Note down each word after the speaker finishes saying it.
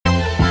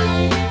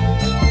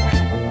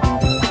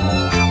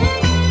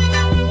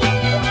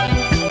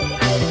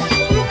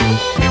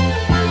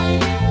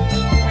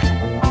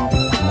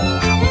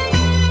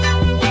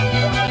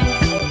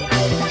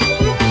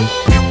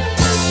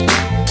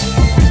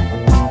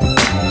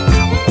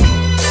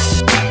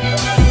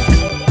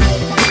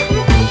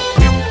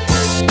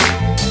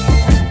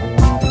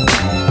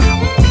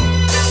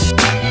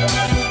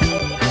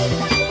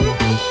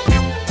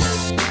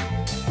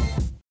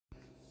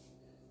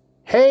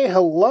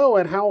hello,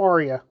 and how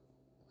are you?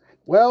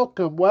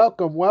 Welcome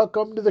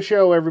to the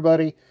show,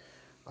 everybody.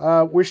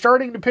 We're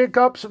starting to pick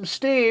up some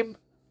steam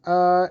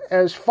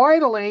as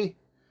finally,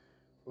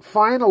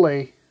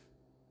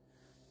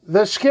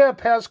 the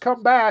Skip has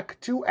come back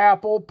to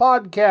Apple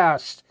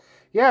Podcast.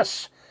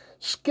 Yes,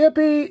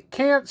 Skippy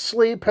Can't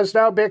Sleep has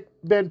now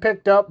been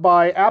picked up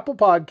by Apple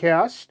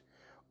Podcast,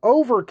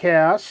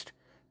 Overcast,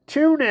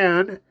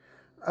 TuneIn,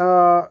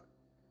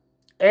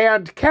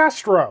 and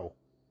Castro,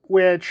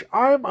 which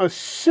I'm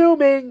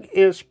assuming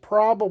is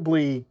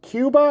probably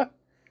Cuba,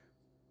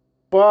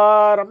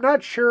 but I'm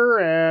not sure,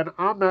 and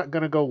I'm not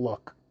going to go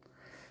look,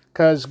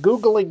 because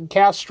Googling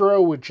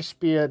Castro would just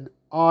be an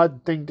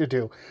odd thing to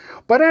do.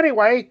 But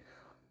anyway,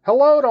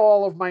 hello to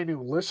all of my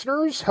new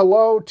listeners.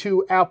 Hello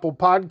to Apple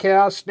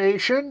Podcast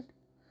Nation.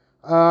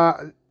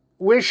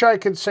 Wish I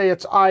could say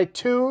it's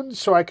iTunes,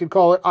 so I could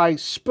call it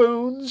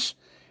iSpoons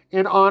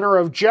in honor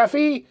of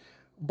Jeffy,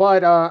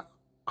 but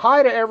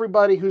hi to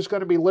everybody who's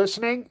going to be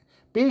listening.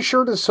 Be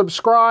sure to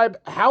subscribe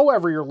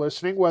however you're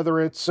listening, whether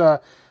it's Anchor,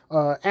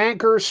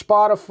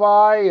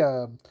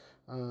 Spotify,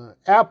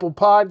 Apple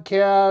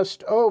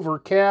Podcast,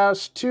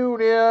 Overcast,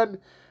 TuneIn,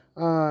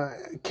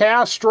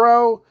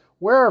 Castro,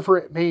 wherever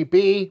it may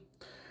be.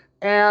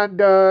 And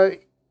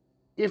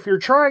if you're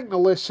trying to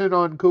listen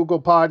on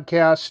Google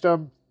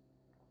Podcast,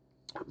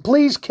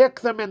 please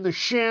kick them in the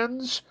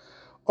shins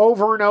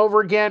over and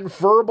over again,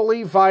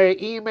 verbally, via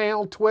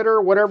email,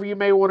 Twitter, whatever you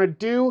may want to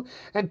do,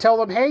 and tell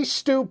them, hey,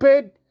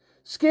 stupid,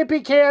 Skippy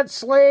can't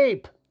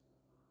sleep.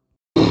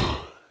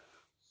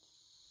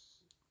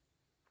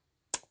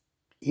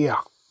 Yeah.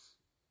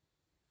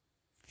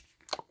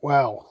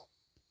 Well,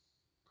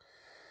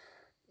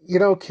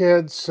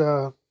 kids,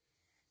 I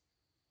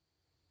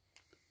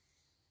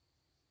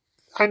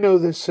know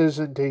this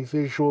isn't a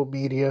visual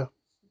media.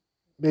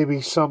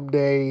 Maybe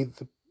someday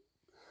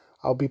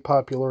I'll be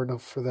popular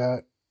enough for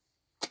that.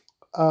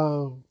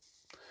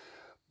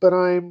 But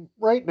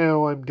right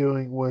now I'm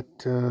doing what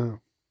they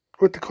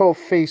call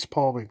face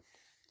palming.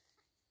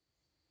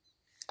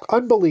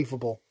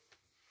 Unbelievable.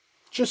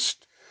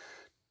 Just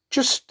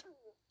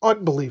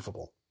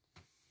unbelievable.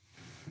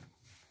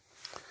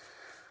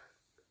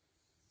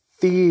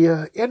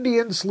 The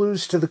Indians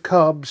lose to the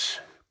Cubs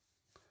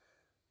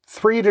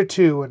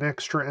 3-2 in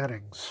extra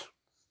innings.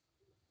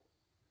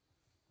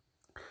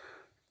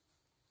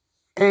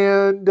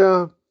 And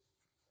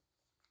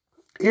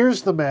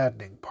here's the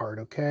maddening part,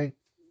 okay?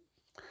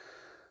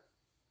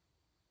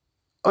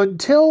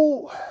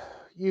 Until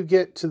you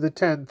get to the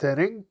 10th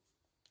inning,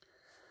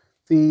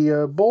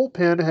 the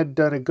bullpen had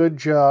done a good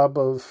job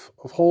of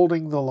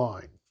holding the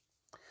line.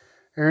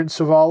 Aaron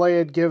Civale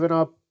had given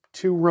up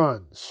 2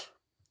 runs.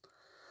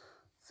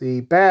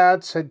 The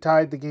Bats had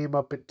tied the game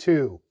up at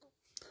 2.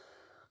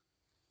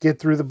 Get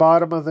through the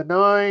bottom of the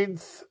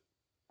 9th.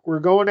 We're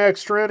going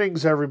extra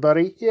innings,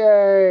 everybody.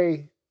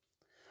 Yay!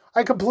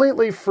 I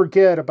completely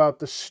forget about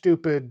the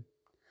stupid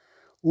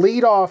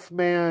leadoff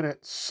man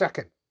at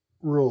second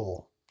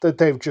rule that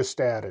they've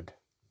just added.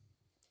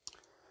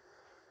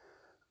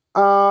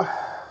 I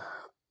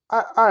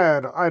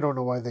don't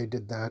know why they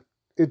did that.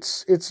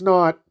 It's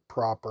not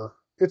proper.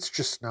 It's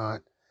just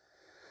not.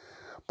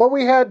 But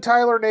we had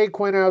Tyler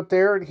Naquin out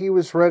there, and he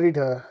was ready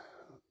to,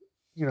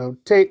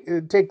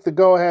 take the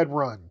go-ahead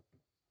run.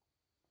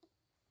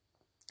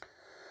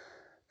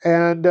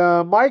 And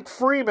Mike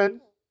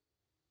Freeman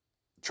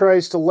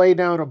tries to lay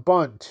down a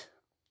bunt.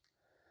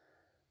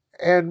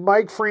 And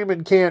Mike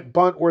Freeman can't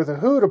bunt worth a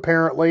hoot,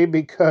 apparently,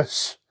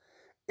 because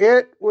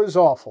it was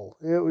awful.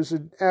 It was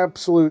an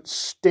absolute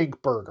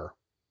stink burger.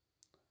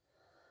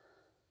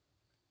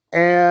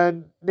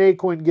 And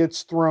Naquin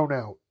gets thrown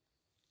out.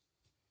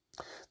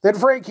 Then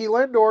Frankie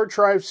Lindor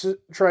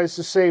tries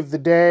to save the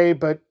day,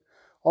 but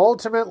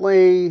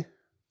ultimately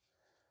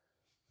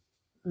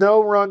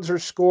no runs are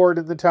scored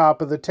in the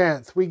top of the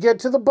 10th. We get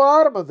to the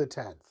bottom of the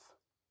 10th.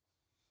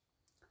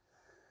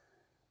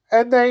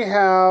 And they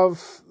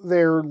have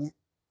their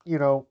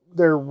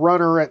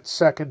runner at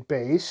second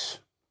base.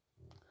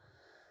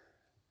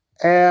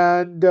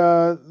 And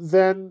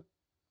then,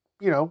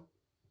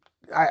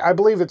 I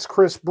believe it's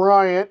Chris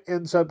Bryant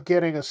ends up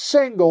getting a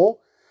single.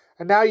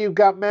 And now you've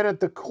got men at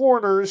the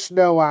corners,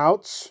 no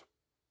outs.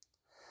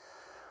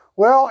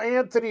 Well,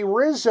 Anthony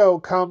Rizzo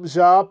comes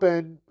up,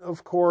 and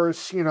of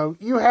course,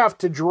 you have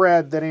to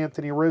dread that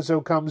Anthony Rizzo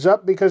comes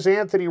up because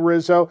Anthony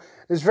Rizzo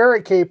is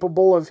very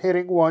capable of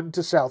hitting one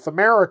to South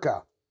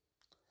America.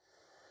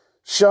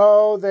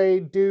 So they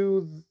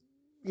do,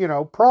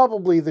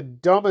 probably the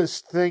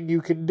dumbest thing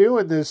you can do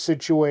in this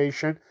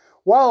situation.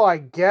 Well, I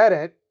get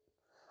it.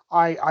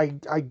 I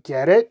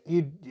get it.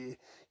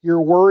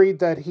 You're worried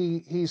that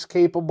he's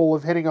capable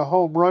of hitting a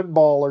home run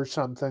ball or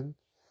something.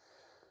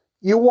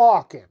 You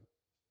walk him.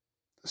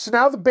 So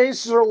now the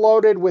bases are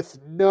loaded with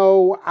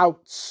no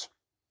outs.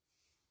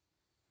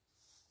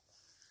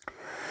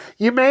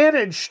 You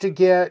manage to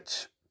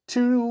get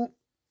two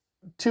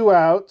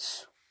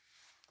outs.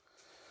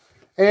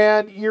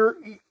 And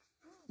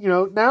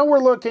now we're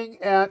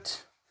looking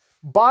at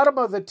bottom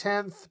of the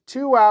 10th,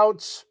 2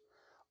 outs,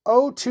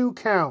 0-2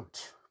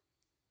 count.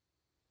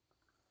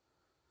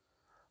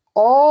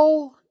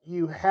 All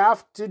you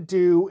have to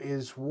do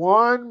is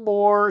one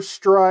more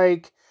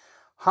strike.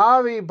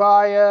 Javi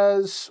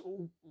Baez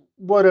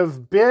would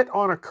have bit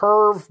on a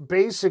curve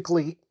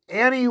basically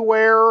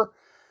anywhere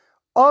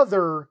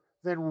other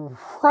than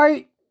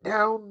right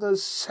down the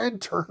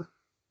center.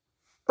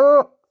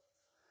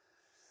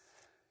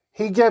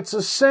 He gets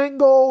a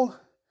single.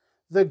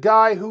 The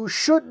guy who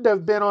shouldn't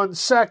have been on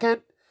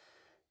second,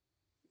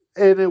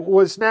 and it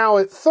was now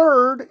at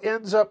third,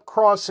 ends up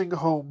crossing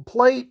home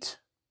plate.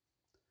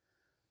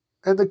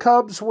 And the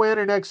Cubs win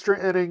in extra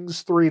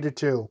innings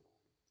 3-2.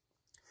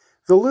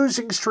 The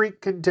losing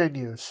streak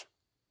continues.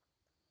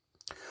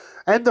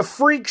 And the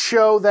freak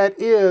show that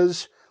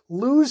is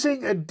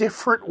losing a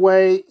different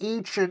way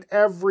each and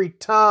every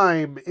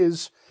time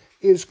is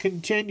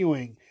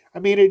continuing. I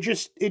mean, it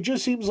just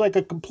seems like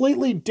a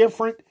completely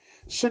different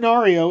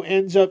scenario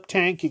ends up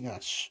tanking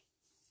us.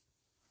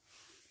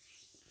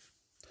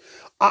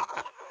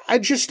 I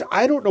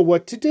don't know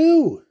what to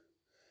do.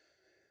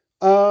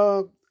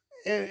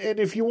 And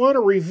if you want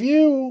to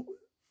review,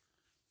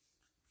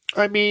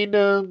 I mean,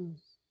 the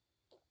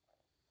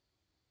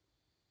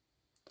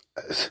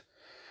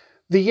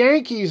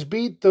Yankees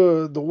beat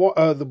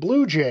the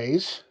Blue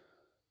Jays.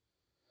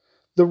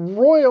 The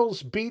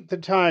Royals beat the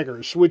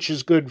Tigers, which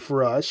is good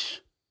for us.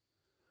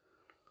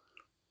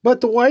 But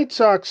the White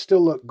Sox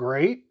still look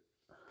great.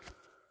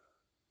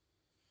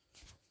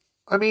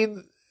 I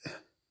mean,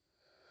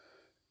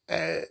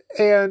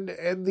 and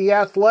the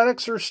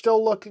Athletics are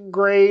still looking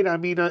great. I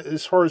mean,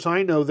 as far as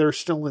I know, they're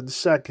still in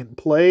second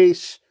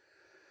place.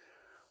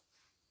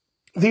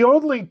 The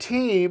only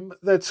team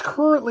that's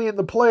currently in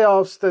the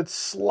playoffs that's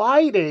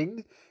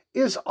sliding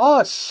is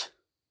us.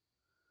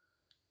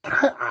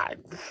 I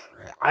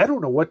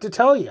don't know what to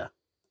tell you.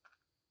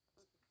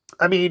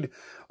 I mean,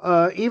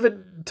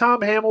 even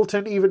Tom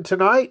Hamilton, even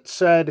tonight,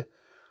 said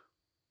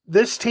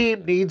this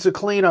team needs a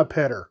cleanup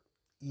hitter.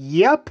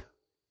 Yep,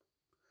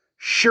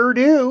 sure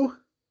do.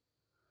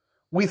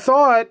 We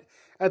thought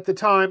at the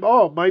time,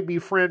 it might be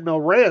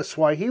Franmil Reyes.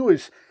 Why, he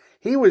was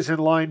in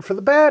line for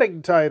the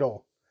batting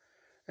title.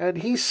 And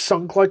he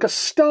sunk like a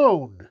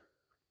stone.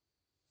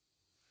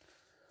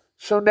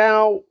 So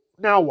now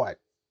what?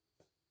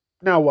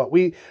 Now what?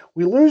 We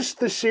lose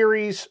the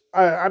series.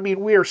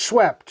 We are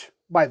swept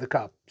by the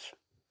Cubs.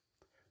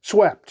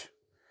 Swept.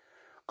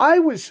 I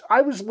was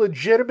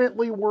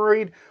legitimately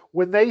worried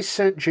when they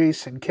sent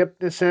Jason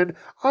Kipnis in.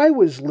 I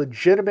was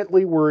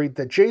legitimately worried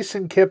that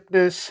Jason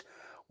Kipnis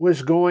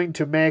was going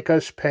to make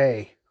us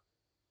pay.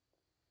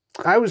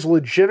 I was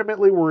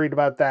legitimately worried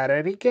about that,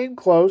 and he came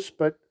close,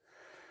 but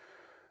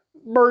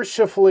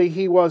mercifully,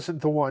 he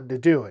wasn't the one to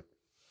do it.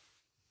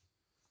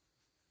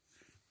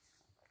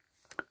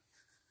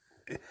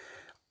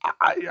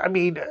 I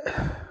mean,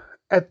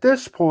 at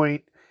this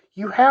point,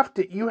 you have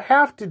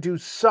to do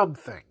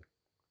something.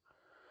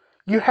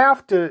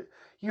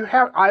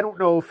 I don't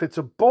know if it's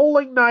a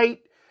bowling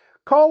night.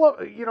 Call up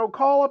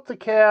the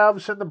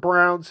Cavs and the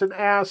Browns and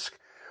ask,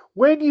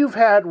 when you've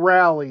had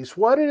rallies,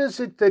 what is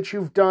it that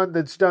you've done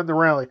that's done the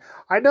rally?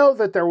 I know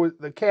that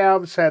the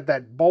Cavs had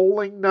that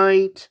bowling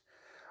night.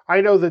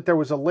 I know that there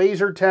was a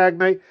laser tag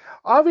night.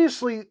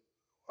 Obviously,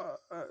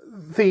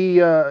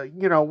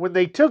 when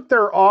they took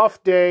their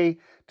off day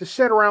to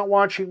sit around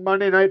watching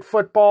Monday Night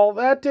Football,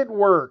 that didn't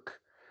work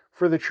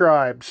for the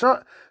Tribe.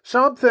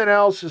 Something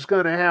else is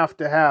going to have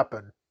to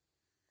happen,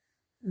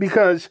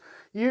 because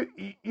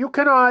you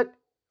cannot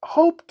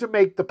hope to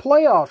make the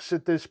playoffs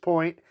at this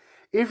point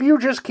if you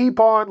just keep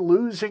on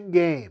losing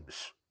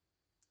games.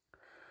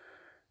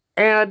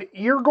 And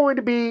you're going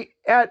to be,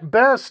 at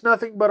best,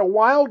 nothing but a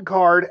wild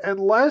card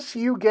unless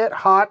you get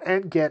hot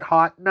and get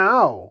hot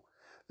now.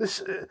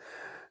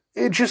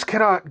 It just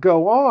cannot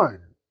go on.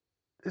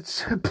 It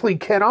simply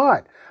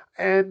cannot.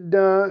 And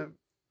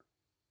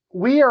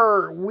we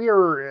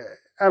are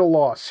at a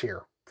loss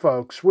here,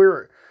 folks.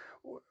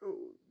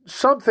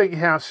 Something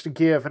has to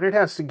give, and it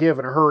has to give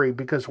in a hurry,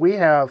 because we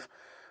have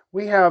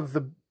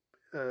the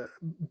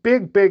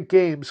big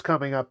games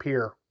coming up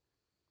here.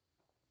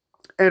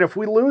 And if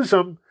we lose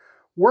them,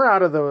 we're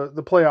out of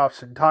the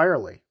playoffs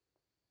entirely.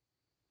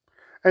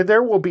 And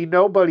there will be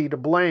nobody to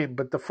blame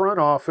but the front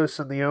office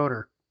and the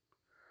owner.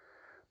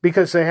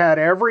 Because they had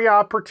every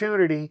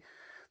opportunity.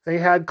 They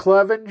had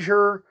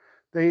Clevenger.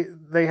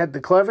 They had the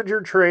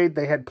Clevenger trade.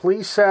 They had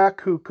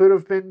Plesac, who could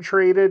have been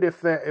traded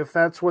if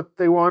that's what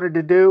they wanted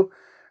to do.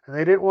 And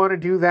they didn't want to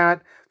do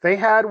that. They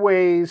had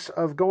ways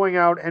of going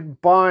out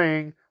and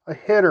buying a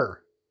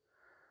hitter.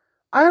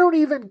 I don't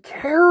even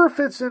care if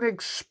it's an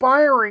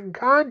expiring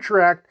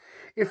contract.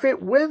 If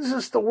it wins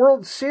us the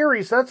World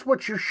Series, that's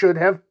what you should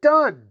have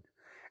done.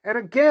 And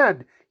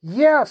again,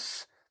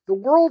 yes, the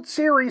World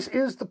Series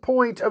is the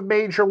point of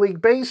Major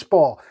League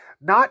Baseball.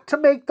 Not to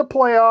make the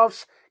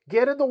playoffs,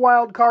 get in the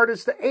wild card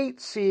as the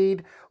 8th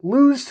seed,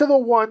 lose to the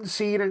 1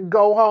 seed, and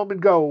go home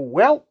and go,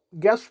 well,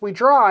 guess we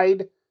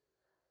tried.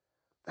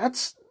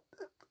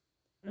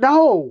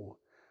 No.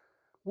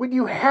 when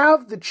you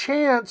have the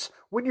chance,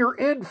 when you're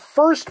in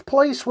first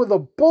place with a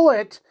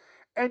bullet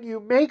and you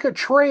make a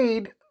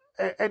trade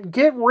and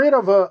get rid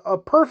of a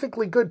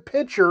perfectly good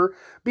pitcher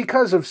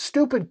because of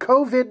stupid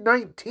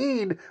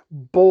COVID-19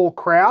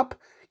 bullcrap,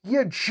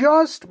 you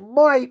just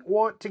might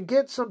want to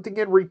get something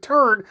in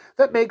return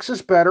that makes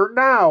us better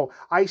now.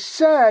 I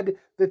said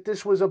that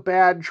this was a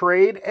bad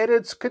trade, and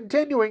it's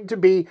continuing to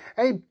be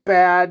a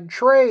bad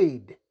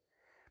trade.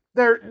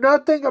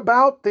 Nothing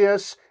about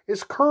this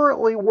is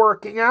currently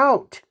working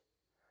out.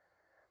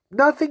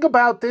 Nothing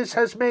about this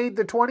has made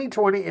the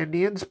 2020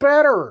 Indians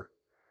better.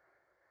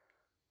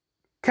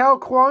 Cal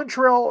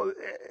Quantrill,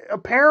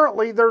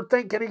 apparently they're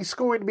thinking he's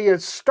going to be a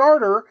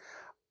starter.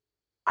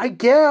 I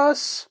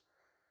guess.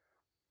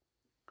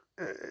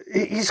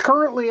 He's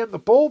currently in the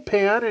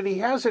bullpen, and he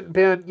hasn't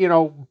been,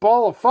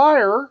 ball of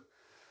fire.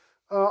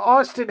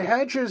 Austin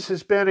Hedges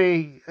has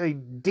been a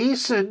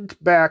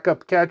decent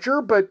backup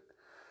catcher, but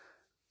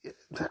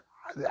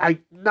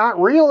not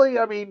really.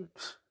 I mean,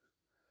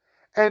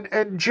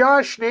 and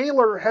Josh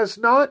Naylor has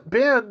not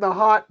been the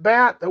hot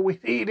bat that we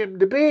need him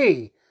to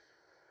be.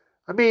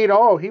 I mean,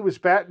 he was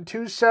batting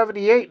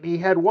 .278 and he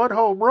had 1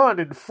 home run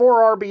and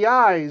 4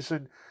 RBIs,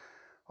 and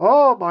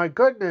oh my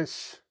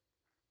goodness.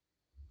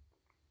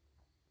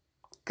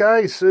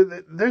 Guys,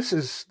 this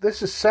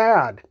is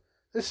sad.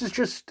 This is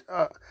just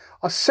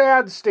a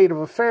sad state of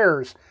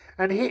affairs.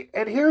 And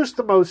here's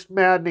the most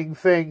maddening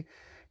thing.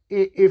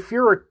 If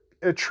you're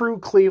a true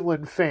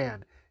Cleveland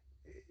fan,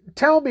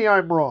 tell me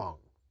I'm wrong.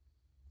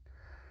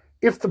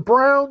 If the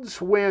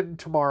Browns win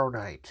tomorrow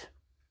night,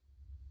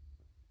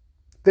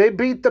 they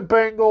beat the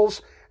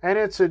Bengals, and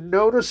it's a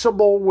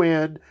noticeable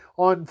win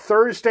on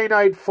Thursday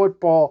Night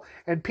Football,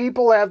 and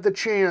people have the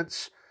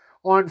chance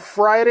on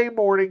Friday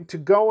morning to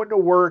go into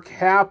work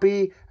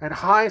happy and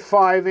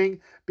high-fiving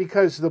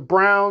because the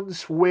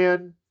Browns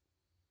win.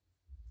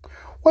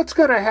 What's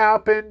going to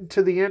happen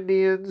to the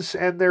Indians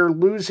and their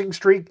losing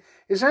streak?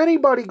 Is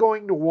anybody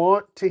going to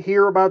want to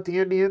hear about the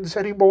Indians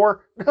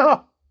anymore?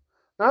 No,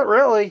 not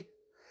really.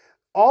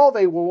 All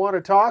they will want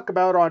to talk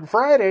about on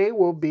Friday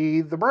will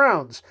be the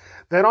Browns.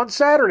 Then on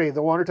Saturday,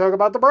 they'll want to talk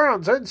about the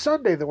Browns. And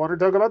Sunday, they'll want to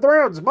talk about the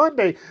Browns.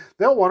 Monday,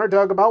 they'll want to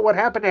talk about what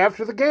happened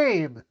after the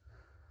game.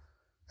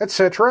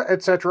 Etc.,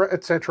 etc.,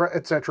 etc.,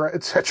 etc.,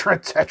 etc.,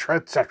 etc.,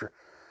 etc.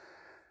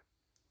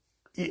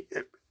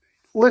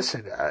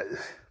 Listen,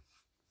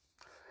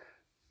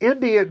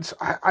 Indians,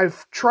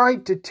 I've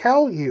tried to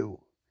tell you,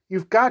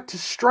 you've got to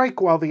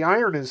strike while the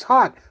iron is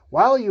hot,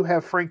 while you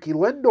have Frankie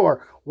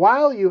Lindor,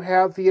 while you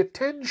have the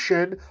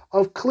attention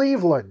of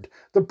Cleveland.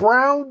 The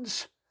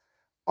Browns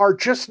are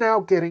just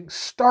now getting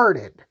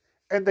started,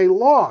 and they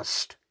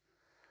lost.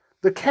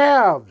 The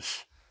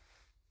Cavs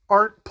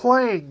aren't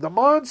playing. The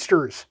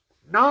Monsters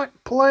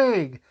not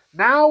playing.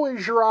 Now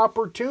is your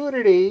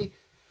opportunity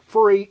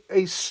for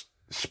a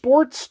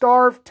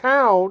sports-starved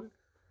town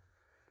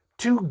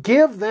to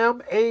give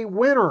them a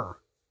winner.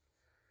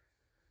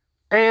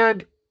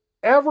 And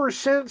ever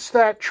since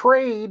that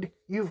trade,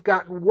 you've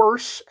gotten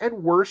worse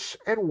and worse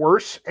and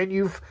worse, and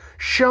you've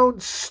shown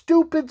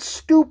stupid,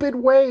 stupid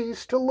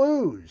ways to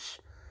lose.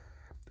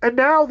 And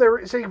now there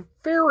is a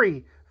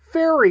very,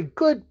 very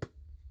good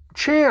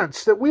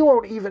chance that we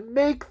won't even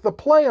make the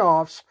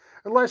playoffs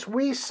unless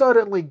we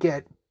suddenly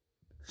get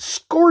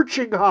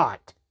scorching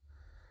hot.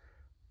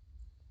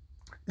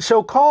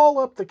 So call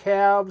up the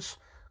Cavs,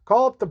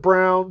 call up the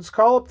Browns,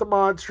 call up the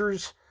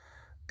Monsters,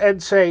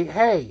 and say,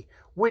 hey,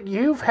 when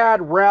you've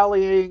had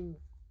rallying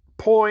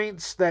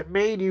points that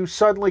made you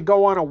suddenly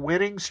go on a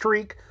winning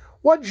streak,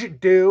 what'd you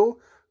do?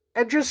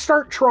 And just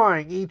start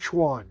trying each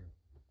one.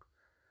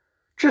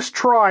 Just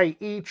try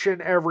each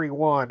and every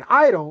one.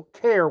 I don't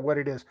care what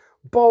it is.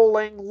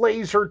 Bowling,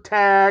 laser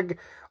tag,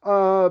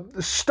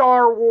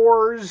 Star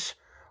Wars,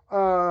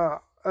 karaoke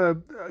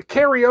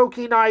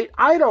night.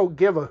 I don't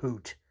give a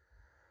hoot.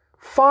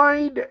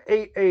 Find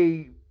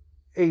a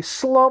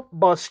slump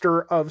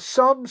buster of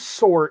some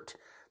sort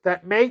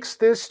that makes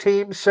this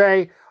team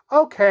say,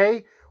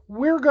 okay,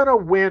 we're going to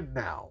win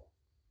now.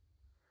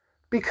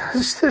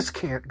 Because this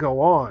can't go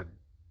on.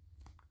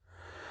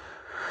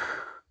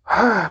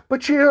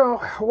 But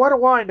what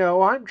do I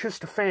know? I'm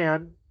just a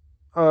fan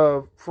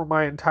for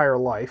my entire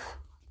life.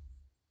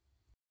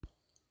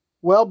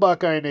 Well,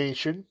 Buckeye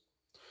Nation,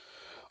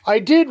 I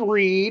did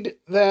read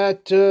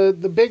that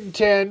the Big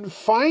Ten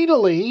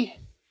finally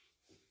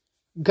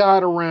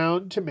got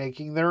around to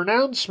making their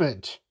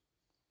announcement.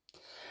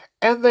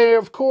 And they,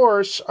 of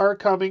course, are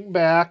coming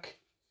back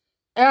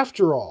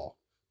after all.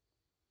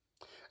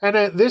 And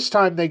at this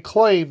time they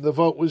claim the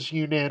vote was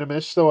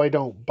unanimous, though I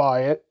don't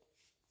buy it.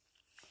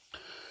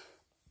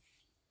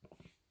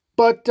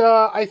 But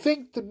I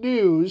think the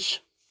news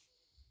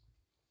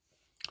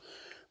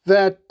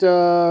that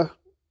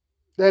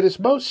is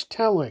most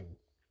telling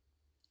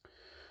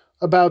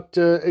about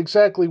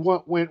exactly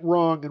what went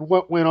wrong and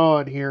what went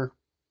on here,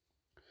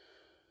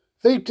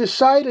 they've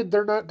decided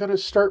they're not going to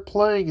start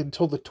playing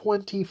until the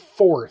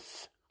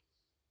 24th.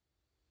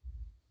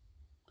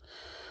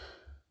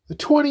 The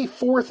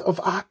 24th of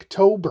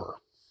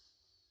October.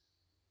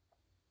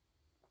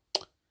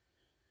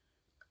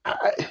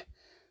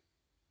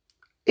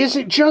 Is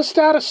it just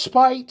out of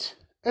spite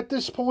at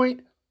this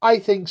point? I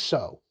think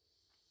so.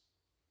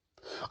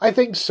 I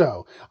think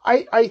so.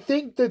 I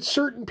think that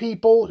certain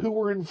people who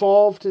were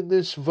involved in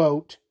this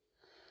vote,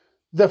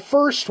 the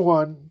first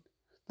one,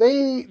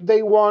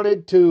 they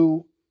wanted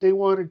to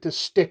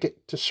stick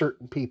it to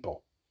certain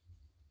people.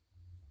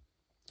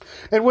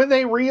 And when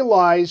they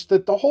realized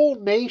that the whole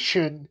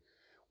nation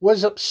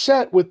was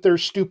upset with their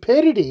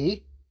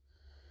stupidity,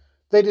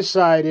 they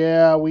decide,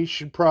 yeah, we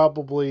should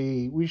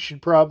probably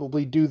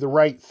do the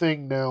right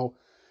thing now.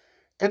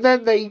 And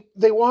then they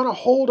want to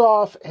hold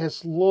off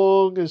as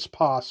long as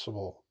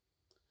possible.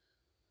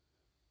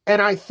 And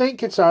I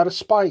think it's out of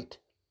spite.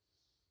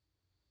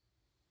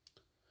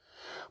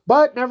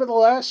 But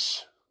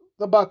nevertheless,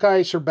 the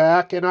Buckeyes are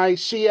back, and I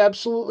see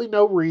absolutely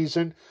no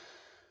reason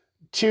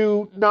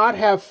to not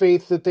have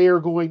faith that they are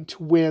going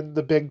to win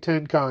the Big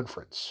Ten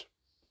Conference.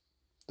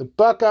 The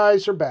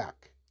Buckeyes are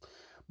back.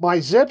 My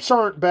Zips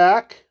aren't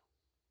back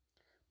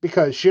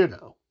because,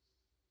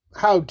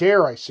 how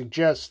dare I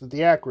suggest that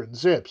the Akron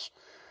Zips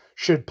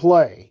should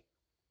play.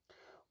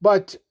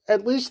 But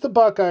at least the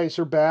Buckeyes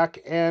are back,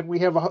 and we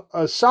have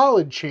a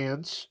solid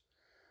chance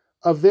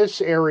of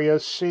this area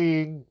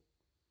seeing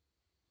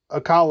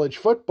a college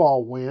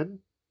football win.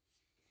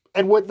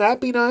 And wouldn't that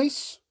be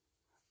nice?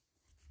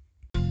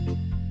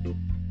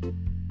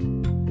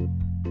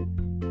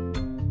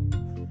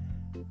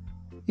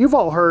 You've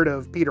all heard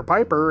of Peter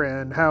Piper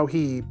and how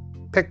he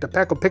picked a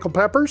peck of pickled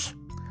peppers.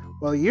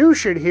 Well, you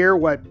should hear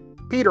what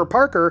Peter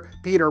Parker,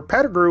 Peter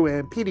Pettigrew,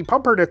 and Petey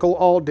Pumpernickel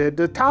all did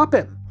to top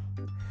him.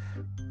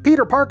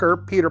 Peter Parker,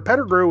 Peter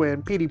Pettigrew,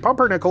 and Petey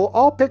Pumpernickel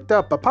all picked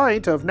up a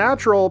pint of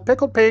natural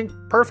pickled pink,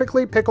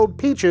 perfectly pickled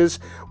peaches,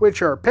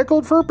 which are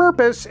pickled for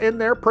purpose in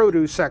their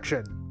produce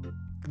section.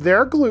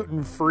 They're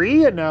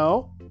gluten-free, you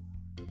know.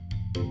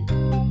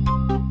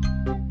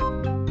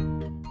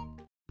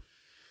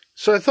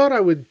 So I thought I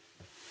would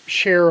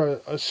share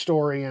a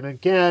story, and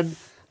again,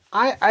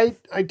 I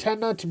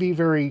tend not to be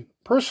very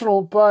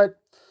personal, but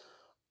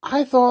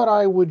I thought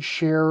I would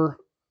share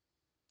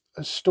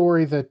a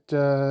story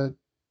that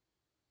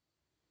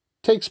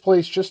takes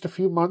place just a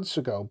few months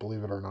ago,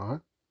 believe it or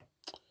not.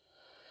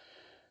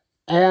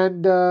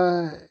 And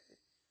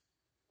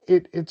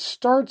it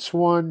starts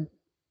one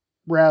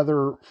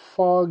rather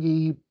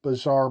foggy,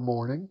 bizarre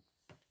morning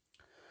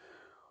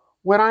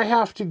when I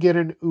have to get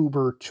an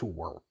Uber to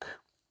work.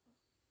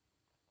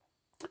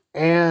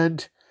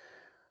 And,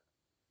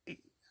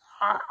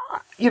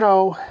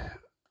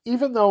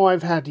 even though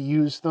I've had to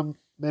use them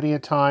many a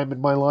time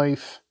in my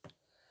life,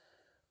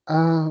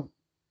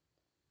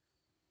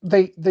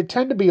 they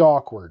tend to be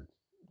awkward.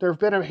 There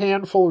have been a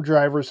handful of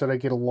drivers that I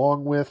get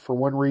along with for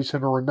one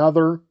reason or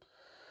another.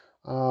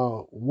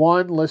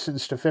 One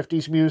listens to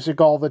 50s music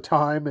all the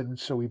time, and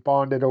so we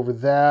bonded over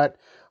that.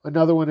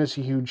 Another one is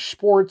a huge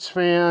sports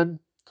fan.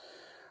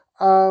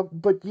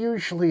 But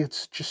usually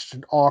it's just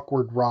an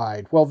awkward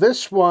ride. Well,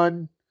 this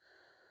one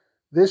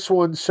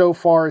so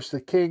far is the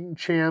king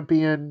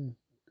champion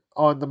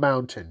on the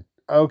mountain.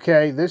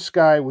 Okay, this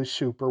guy was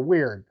super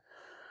weird.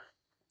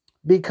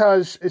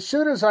 Because as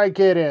soon as I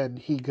get in,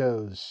 he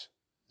goes,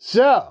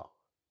 "So,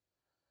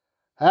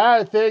 how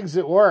are things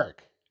at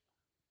work?"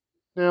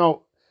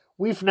 Now,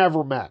 we've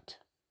never met.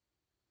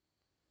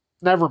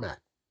 Never met.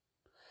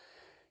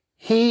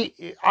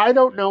 I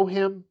don't know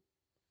him.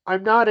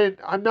 I'm not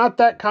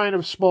that kind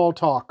of small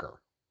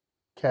talker.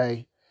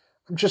 Okay?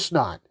 I'm just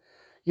not.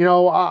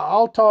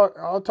 I'll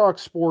talk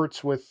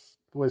sports with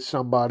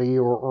somebody,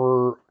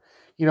 or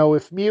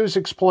if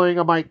music's playing,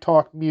 I might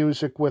talk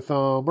music with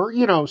them,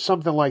 or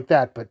something like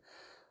that. But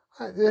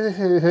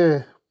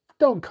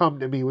don't come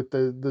to me with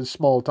the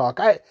small talk.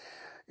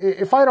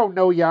 If I don't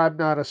know you, I'm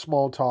not a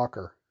small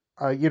talker.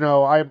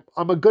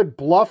 I'm a good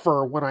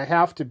bluffer when I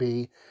have to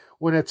be,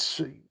 when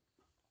it's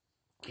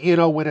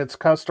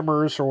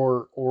customers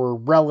or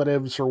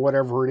relatives or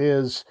whatever it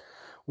is,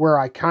 where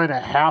I kind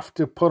of have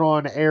to put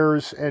on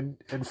airs and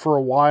for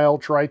a while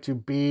try to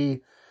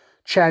be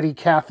chatty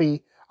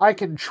Cathy. I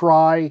can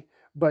try,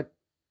 but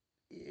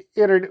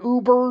in an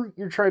Uber,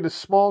 you're trying to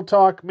small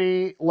talk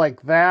me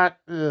like that.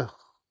 Ugh.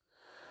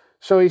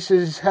 So he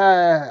says,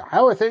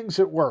 how are things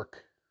at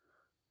work?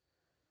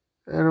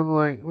 And I'm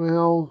like,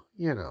 well,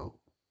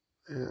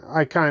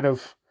 I kind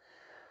of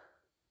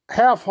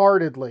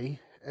half-heartedly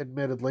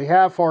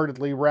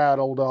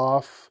rattled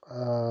off,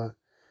 the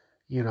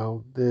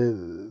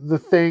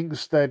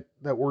things that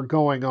were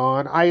going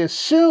on. I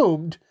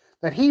assumed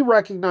that he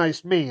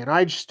recognized me, and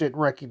I just didn't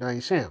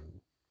recognize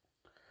him.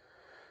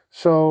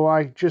 So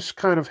I just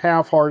kind of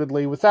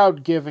half-heartedly,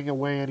 without giving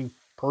away any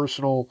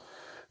personal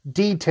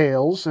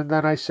details, and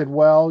then I said,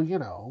 well,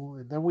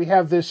 and then we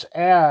have this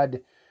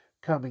ad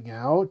coming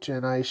out,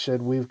 and I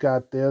said, we've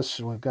got this,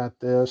 and we've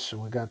got this,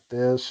 and we've got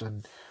this,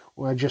 and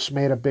I just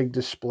made a big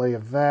display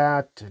of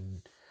that,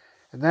 and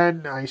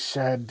then I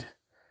said,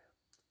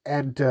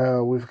 and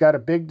we've got a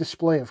big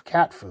display of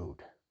cat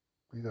food.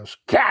 He goes,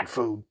 cat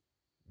food?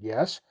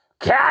 Yes,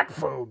 cat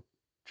food.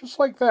 Just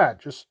like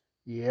that. Just,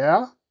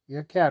 yeah,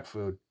 cat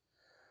food.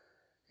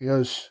 He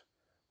goes,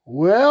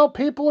 well,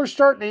 people are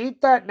starting to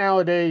eat that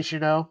nowadays, you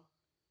know.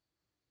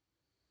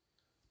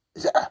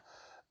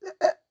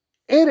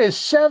 It is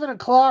 7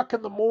 o'clock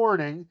in the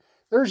morning.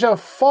 There's a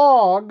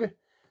fog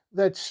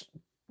that's,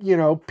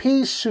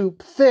 pea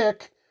soup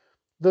thick.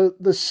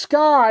 The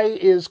sky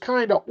is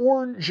kind of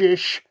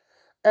orangish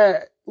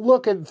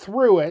looking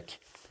through it.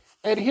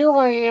 And here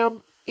I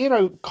am in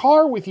a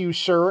car with you,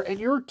 sir, and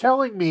you're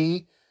telling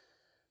me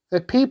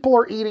that people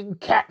are eating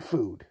cat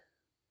food.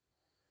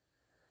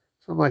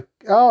 So I'm like,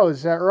 oh,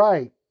 is that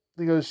right?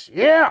 He goes,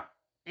 yeah,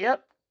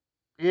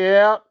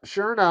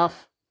 sure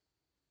enough.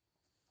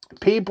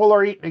 People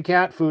are eating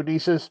cat food. And he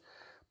says,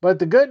 but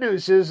the good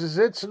news is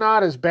it's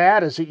not as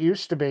bad as it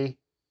used to be.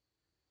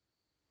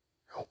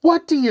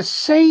 What do you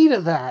say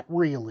to that,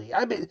 really?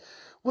 I mean,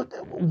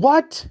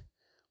 what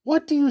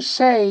do you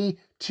say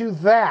to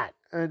that?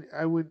 And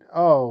I would,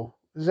 oh,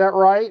 is that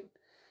right?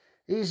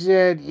 He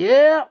said,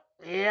 yeah.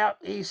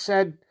 He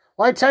said,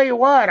 well, I tell you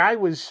what, I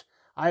was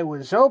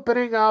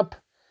opening up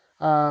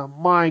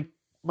my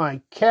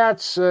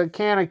cat's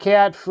can of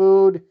cat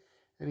food,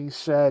 and he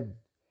said,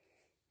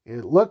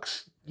 it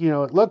looked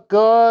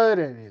good,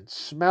 and it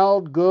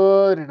smelled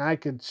good, and I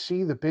could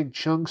see the big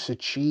chunks of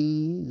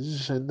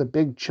cheese and the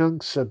big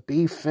chunks of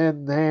beef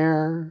in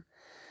there.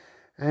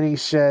 And he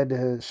said,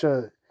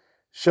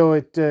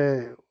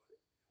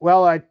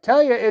 well, I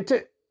tell you,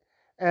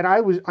 and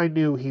I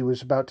knew he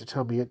was about to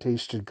tell me it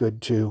tasted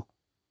good too.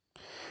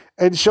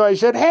 And so I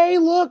said, hey,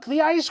 look,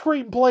 the ice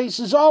cream place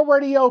is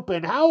already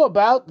open. How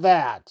about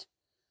that?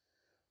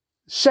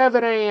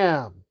 7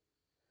 a.m.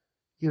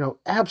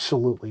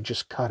 Absolutely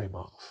just cut him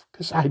off.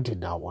 Because I did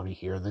not want to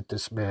hear that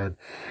this man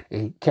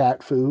ate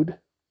cat food.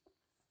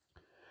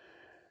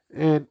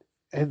 And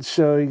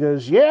so he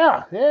goes,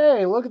 yeah,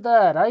 hey, look at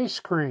that, ice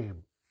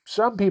cream.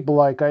 Some people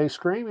like ice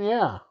cream,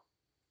 yeah.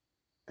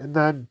 And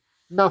then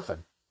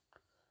nothing.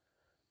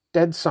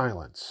 Dead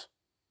silence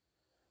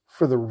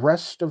for the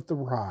rest of the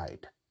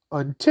ride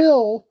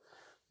until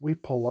we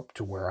pull up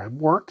to where I'm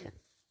working.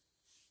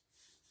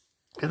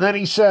 And then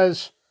he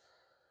says,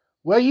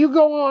 well, you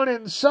go on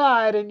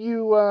inside and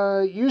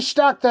you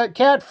stock that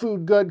cat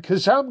food good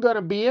because I'm going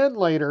to be in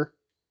later.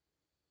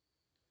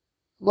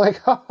 I'm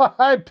like, oh,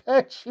 I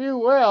bet you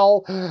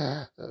will.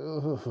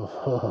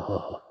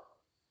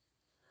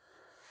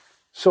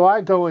 So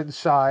I go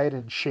inside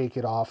and shake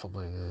it off. I'm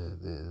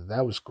like,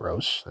 that was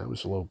gross. That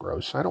was a little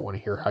gross. I don't want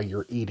to hear how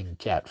you're eating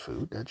cat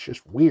food. That's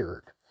just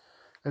weird.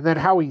 And then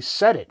how he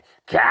said it.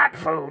 Cat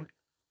food.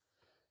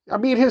 I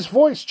mean, his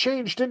voice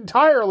changed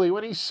entirely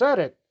when he said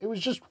it. It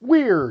was just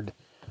weird.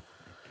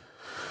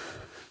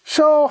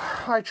 So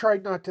I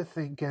tried not to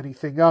think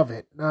anything of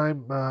it.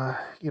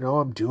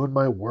 I'm doing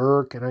my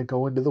work, and I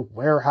go into the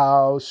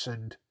warehouse,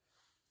 and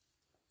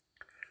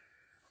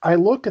I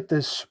look at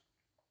this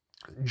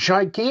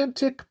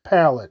gigantic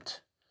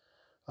pallet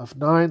of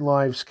 9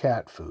 Lives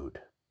cat food.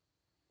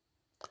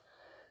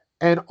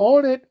 And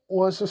on it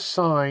was a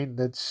sign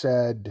that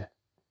said,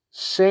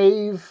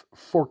 Save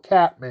for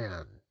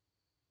Catman.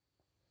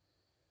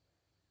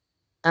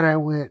 And I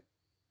went,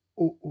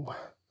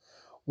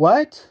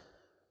 what?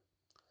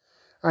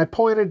 I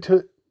pointed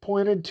to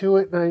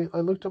it, and I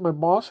looked at my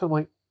boss, and I'm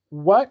like,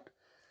 what?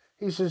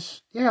 He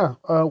says, yeah,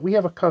 we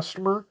have a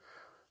customer.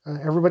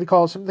 Everybody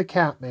calls him the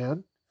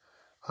Catman.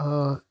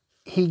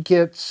 He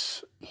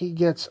gets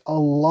a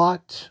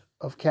lot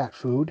of cat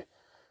food,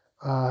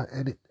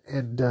 and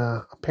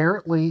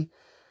apparently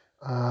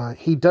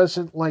he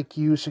doesn't like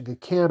using a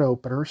can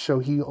opener, so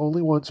he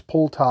only wants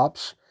pull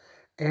tops,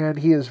 and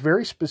he is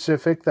very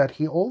specific that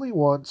he only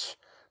wants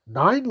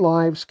 9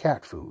 Lives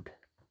cat food.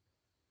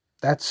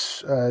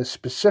 That's a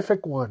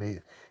specific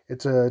one.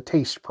 It's a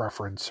taste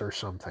preference or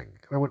something.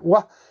 And I went,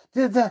 what?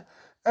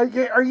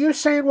 Are you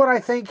saying what I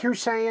think you're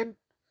saying?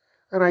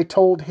 And I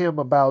told him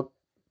about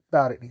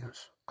it. And he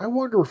goes, I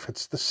wonder if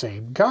it's the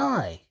same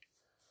guy.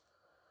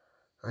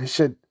 I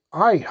said,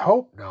 I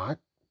hope not.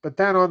 But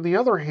then on the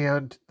other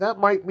hand, that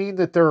might mean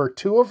that there are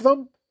 2 of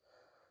them.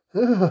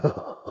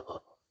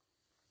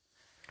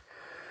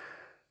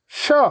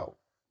 So,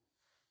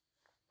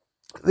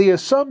 the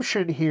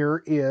assumption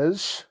here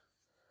is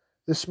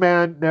this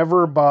man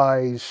never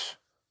buys,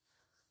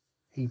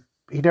 he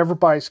never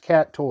buys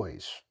cat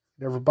toys.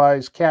 He never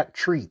buys cat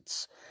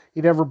treats.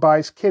 He never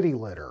buys kitty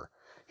litter.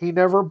 He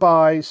never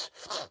buys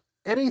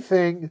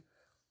anything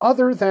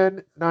other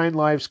than 9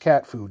 Lives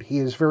cat food. He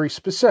is very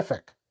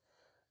specific.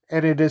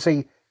 And it is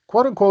a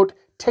quote-unquote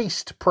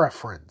taste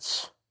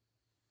preference.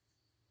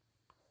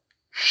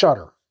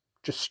 Shudder.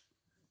 Just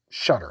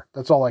shudder.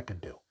 That's all I can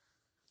do.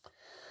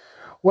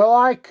 Well,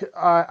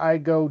 I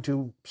go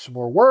do some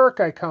more work.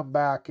 I come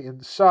back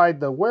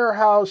inside the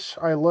warehouse.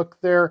 I look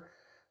there.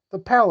 The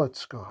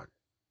pallet's gone.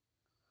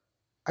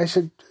 I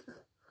said,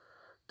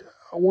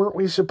 weren't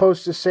we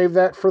supposed to save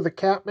that for the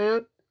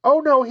Catman? Oh,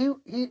 no, he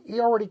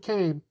already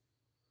came.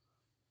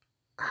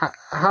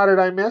 How did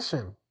I miss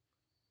him?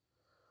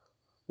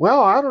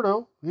 Well, I don't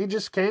know. He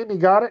just came, he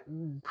got it,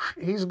 and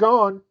he's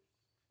gone.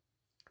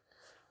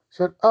 I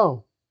said,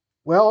 oh,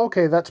 well,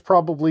 okay, that's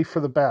probably for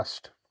the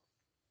best.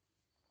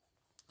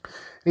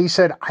 And he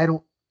said, I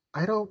don't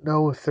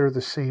know if they're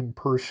the same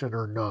person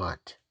or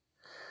not.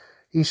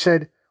 He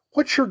said,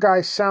 what's your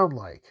guy sound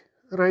like?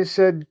 And I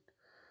said,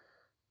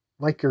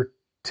 like your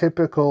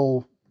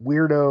typical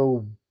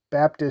weirdo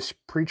Baptist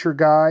preacher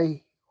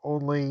guy,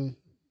 only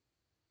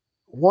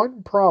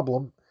one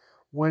problem.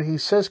 When he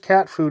says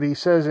cat food, he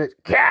says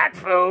it, cat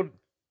food,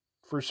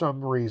 for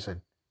some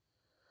reason.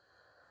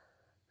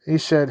 He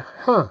said,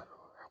 huh,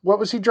 what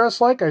was he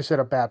dressed like? I said,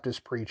 a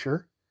Baptist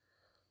preacher.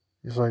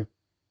 He's like,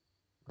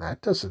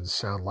 that doesn't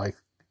sound like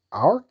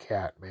our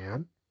cat,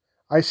 man.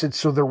 I said,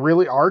 so there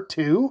really are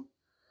two?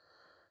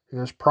 He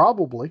goes,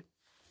 probably.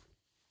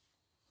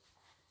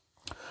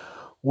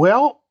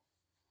 Well,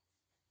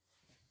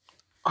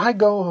 I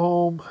go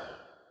home.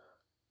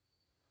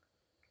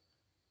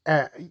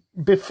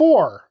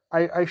 Before,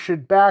 I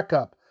should back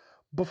up.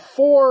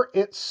 Before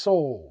it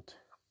sold,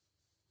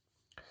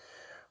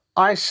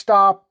 I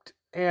stopped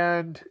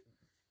and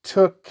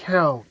took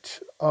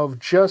count of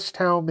just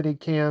how many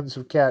cans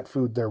of cat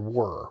food there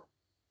were.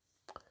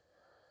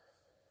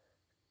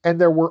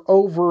 And there were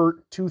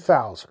over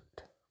 2,000.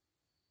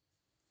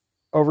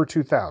 Over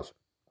 2,000,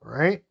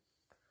 right?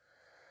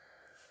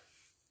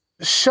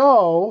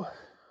 So,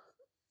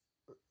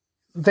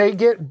 they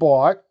get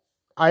bought.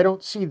 I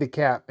don't see the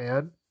cat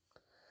man.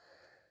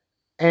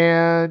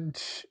 And,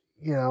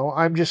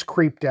 I'm just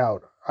creeped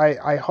out.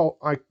 I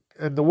hope,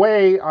 and the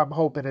way I'm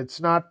hoping it's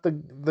not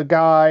the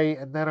guy,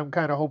 and then I'm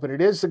kind of hoping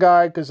it is the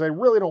guy, because I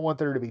really don't want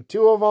there to be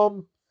two of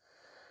them,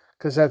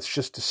 because that's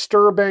just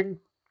disturbing.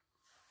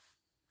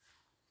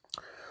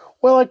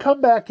 Well, I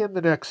come back in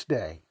the next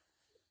day,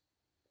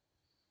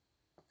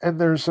 and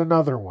there's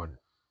another one.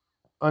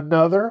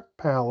 Another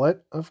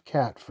pallet of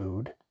cat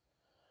food,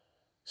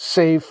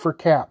 saved for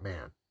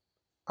Catman.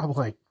 I'm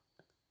like,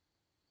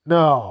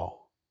 no.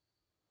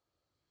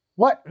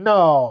 What?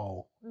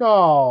 No.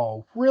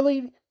 No.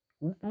 Really?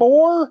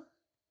 More?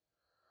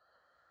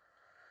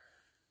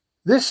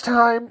 This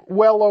time,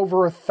 well over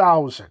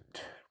 1,000.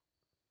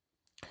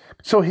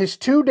 So his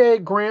 2-day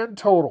grand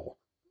total,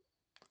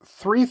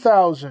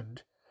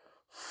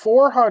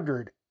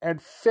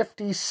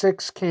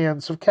 3,456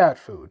 cans of cat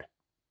food.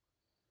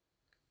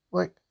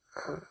 Like,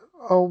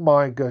 oh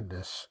my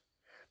goodness.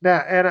 Now,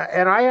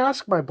 and I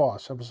asked my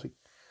boss, I was like,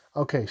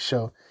 okay,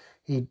 so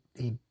he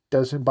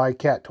doesn't buy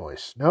cat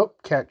toys.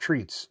 Nope. Cat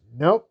treats.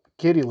 Nope.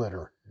 Kitty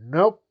litter.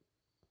 Nope.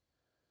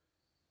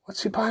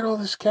 What's he buying all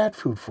this cat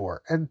food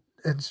for? And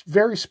it's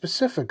very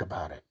specific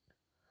about it.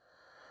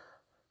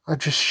 I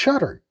just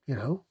shuddered,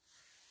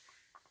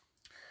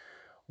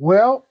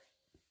 Well,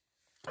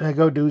 I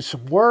go do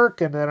some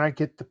work, and then I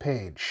get the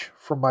page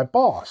from my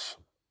boss.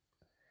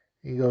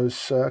 He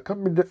goes,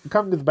 come to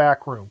the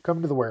back room.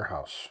 Come to the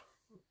warehouse.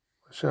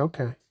 I say,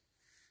 okay.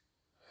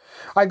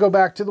 I go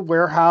back to the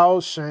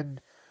warehouse,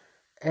 and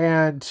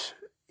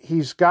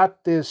he's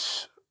got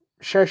this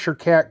Cheshire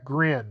Cat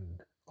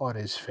grin on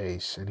his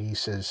face, and he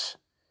says,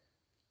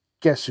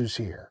 guess who's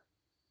here?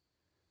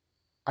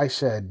 I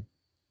said,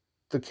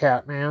 the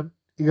cat man.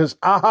 He goes,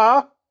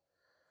 uh-huh.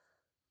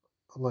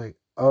 I'm like,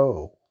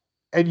 oh.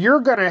 And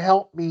you're going to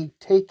help me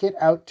take it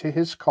out to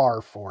his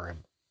car for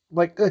him. I'm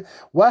like,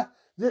 what?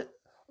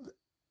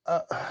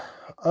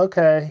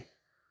 Okay.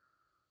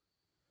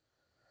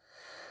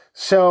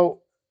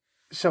 So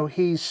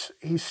he's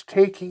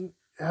taking,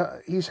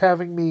 he's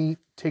having me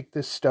take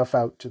this stuff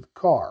out to the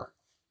car,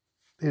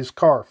 his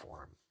car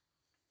for him.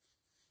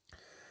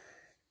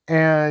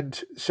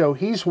 And so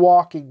he's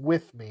walking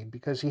with me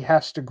because he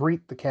has to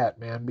greet the cat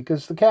man,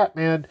 because the cat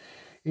man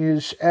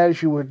is,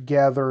 as you would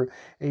gather,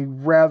 a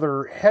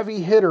rather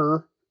heavy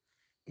hitter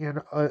in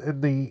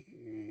the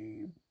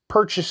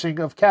purchasing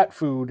of cat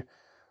food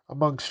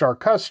amongst our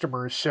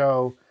customers,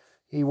 so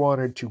he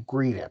wanted to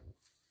greet him.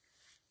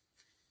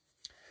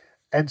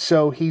 And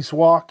so he's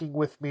walking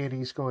with me and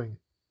he's going,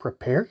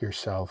 prepare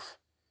yourself.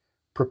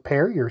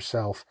 Prepare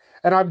yourself.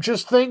 And I'm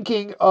just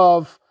thinking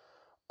of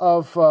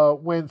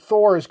when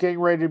Thor is getting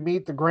ready to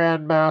meet the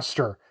Grand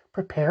Master.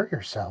 Prepare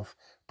yourself.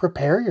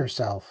 Prepare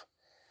yourself.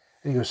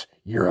 And he goes,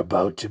 you're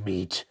about to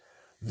meet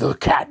the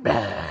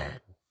Catman.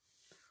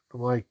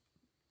 I'm like,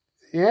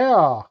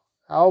 yeah,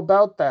 how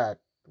about that?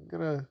 I'm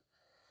going to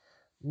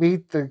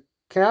meet the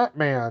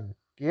Catman.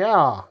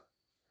 Yeah.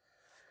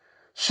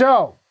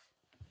 So,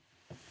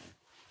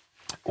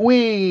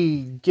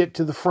 we get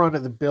to the front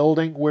of the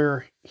building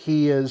where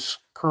he is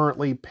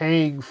currently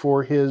paying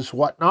for his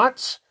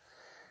whatnots,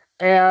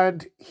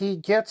 and he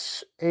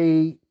gets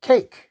a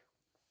cake.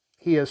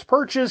 He has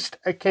purchased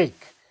a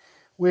cake,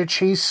 which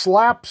he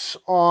slaps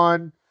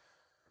down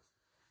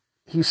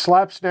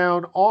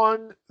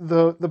on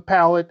the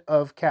pallet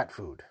of cat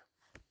food.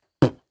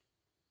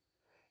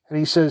 And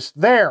he says,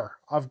 there,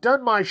 I've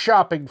done my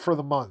shopping for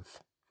the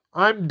month.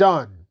 I'm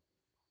done.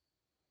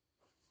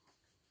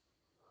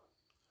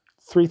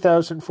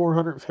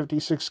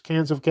 3,456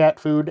 cans of cat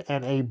food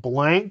and a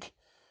blank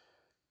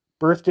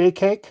birthday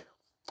cake.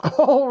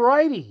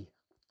 Alrighty.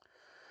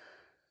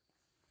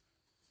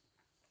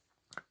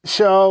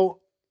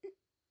 So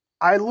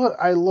I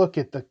look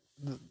at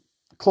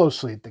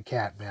closely at the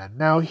cat man.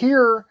 Now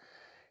here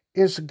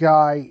is a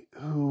guy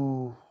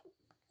who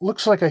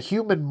looks like a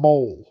human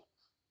mole.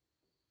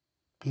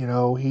 You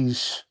know,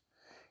 he's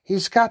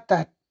got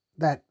that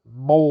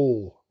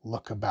mole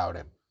look about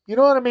him. You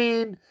know what I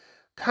mean?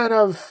 Kind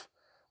of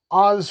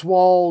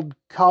Oswald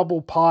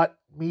Cobblepot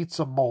meets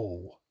a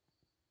mole.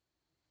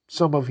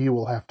 Some of you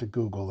will have to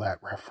Google that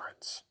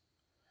reference.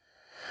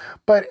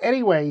 But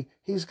anyway,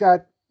 he's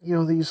got,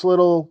 these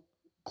little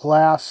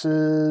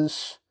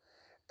glasses,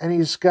 and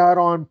he's got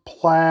on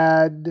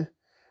plaid,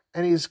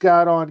 and he's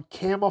got on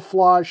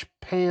camouflage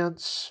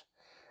pants,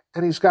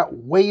 and he's got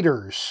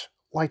waders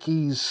like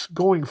he's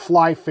going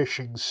fly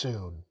fishing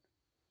soon.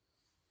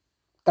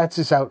 That's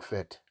his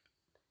outfit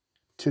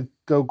to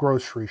go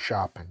grocery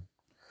shopping,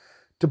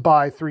 to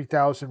buy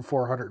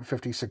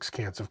 3,456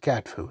 cans of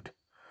cat food.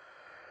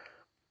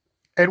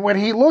 And when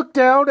he looked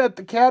down at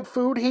the cat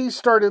food, he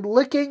started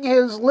licking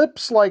his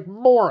lips like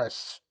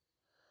Morris.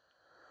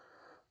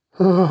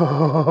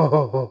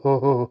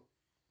 And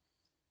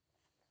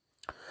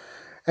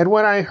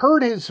when I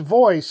heard his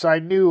voice, I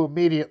knew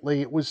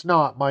immediately it was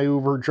not my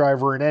Uber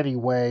driver in any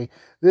way.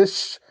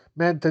 This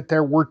meant that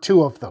there were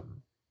two of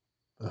them.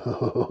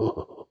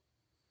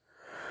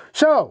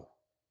 So,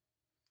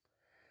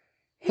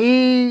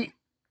 he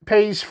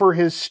pays for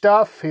his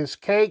stuff, his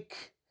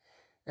cake,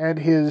 and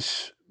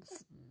his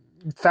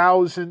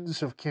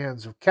thousands of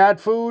cans of cat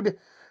food,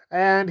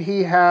 and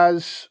he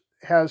has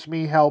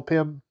me help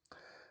him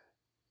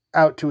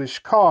out to his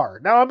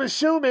car. Now, I'm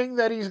assuming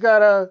that he's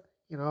got a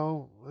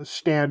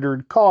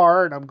standard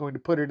car, and I'm going to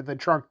put it in the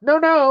trunk.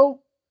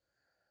 No,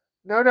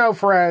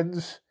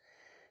 friends.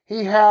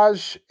 He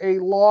has a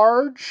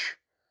large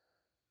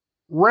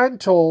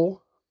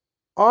rental,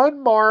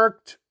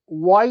 unmarked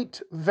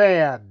white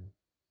van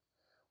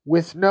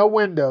with no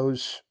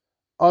windows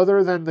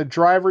other than the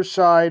driver's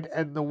side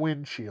and the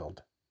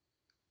windshield.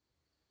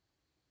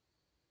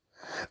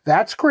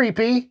 That's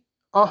creepy.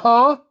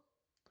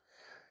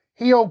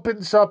 He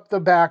opens up the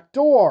back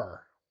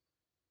door.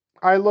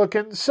 I look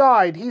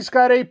inside. He's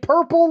got a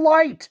purple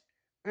light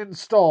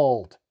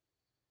installed.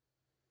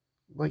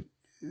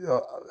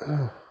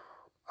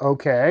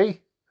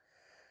 Okay.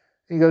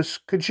 He goes,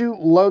 could you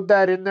load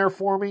that in there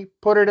for me?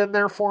 Put it in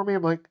there for me?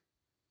 I'm like,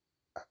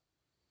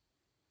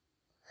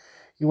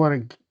 you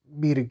want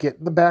me to get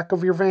in the back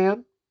of your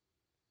van?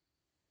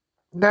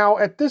 Now,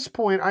 at this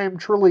point, I am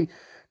truly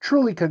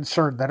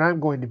concerned that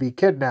I'm going to be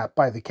kidnapped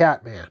by the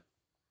cat man.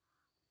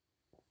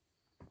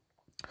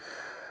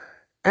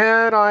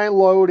 And I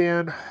load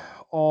in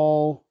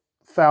all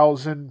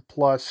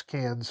 1,000+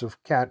 cans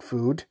of cat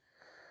food.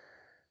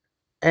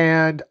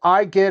 And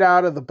I get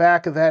out of the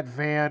back of that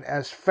van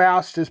as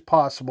fast as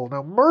possible.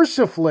 Now,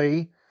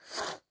 mercifully,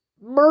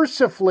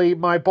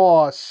 my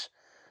boss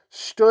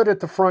stood at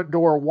the front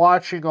door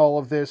watching all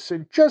of this,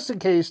 and just in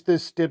case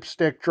this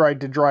dipstick tried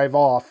to drive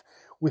off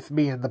with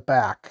me in the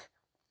back.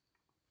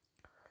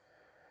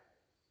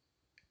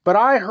 But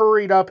I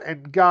hurried up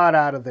and got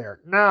out of there.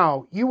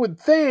 Now, you would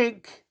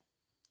think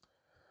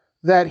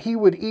that he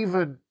would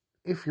even,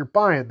 if you're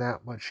buying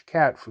that much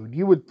cat food,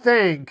 you would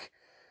think,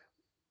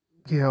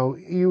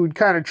 he would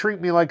kind of treat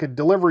me like a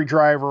delivery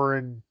driver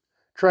and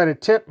try to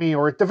tip me,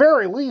 or at the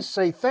very least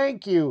say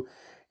thank you.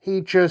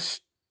 He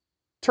just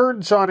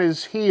turns on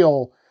his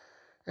heel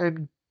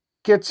and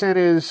gets in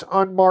his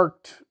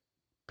unmarked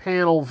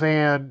panel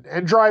van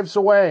and drives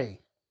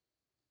away.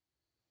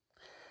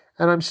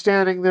 And I'm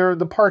standing there in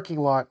the parking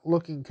lot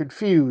looking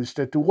confused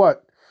as to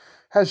what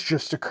has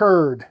just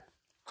occurred.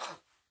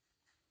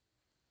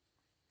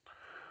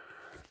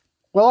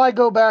 Well, I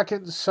go back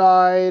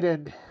inside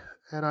and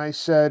I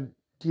said,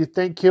 do you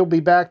think he'll be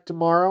back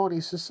tomorrow? And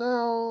he says,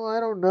 oh, I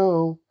don't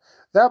know.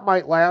 That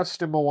might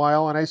last him a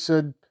while. And I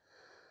said,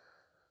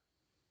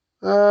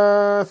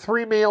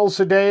 3 meals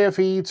a day. If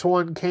he eats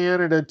 1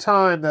 can at a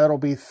time, that'll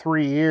be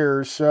 3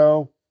 years.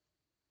 So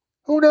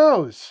who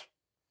knows?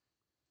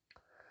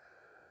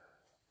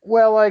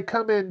 Well, I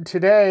come in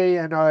today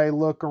and I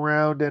look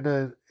around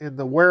in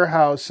the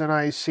warehouse and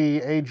I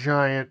see a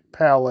giant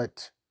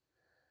pallet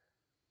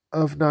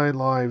of 9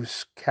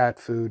 Lives cat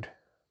food.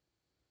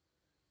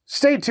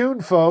 Stay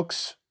tuned,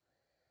 folks.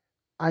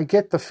 I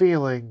get the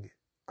feeling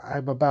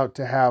I'm about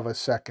to have a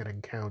second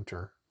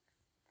encounter.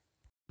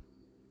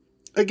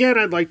 Again,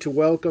 I'd like to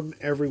welcome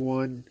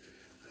everyone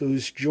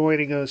who's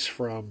joining us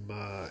from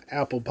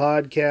Apple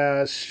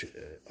Podcasts,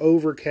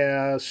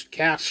 Overcast,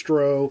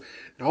 Castro,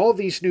 and all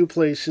these new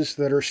places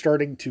that are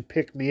starting to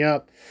pick me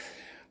up.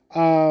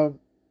 I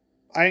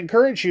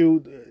encourage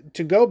you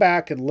to go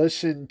back and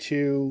listen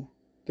to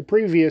the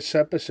previous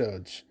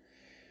episodes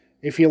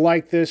if you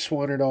like this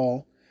one at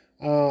all.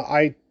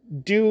 I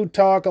do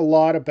talk a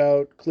lot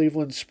about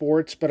Cleveland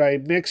sports, but I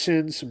mix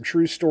in some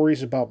true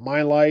stories about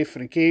my life,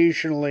 and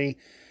occasionally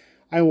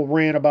I will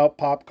rant about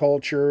pop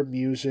culture,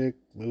 music,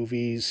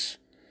 movies,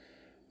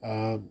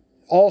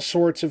 all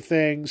sorts of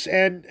things.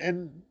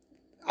 And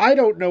I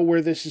don't know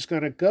where this is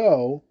going to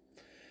go,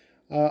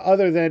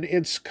 other than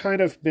it's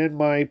kind of been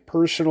my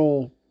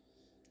personal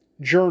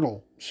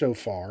journal so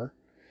far,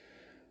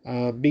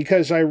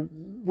 because I'm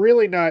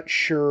really not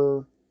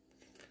sure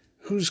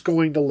who's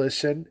going to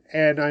listen,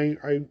 and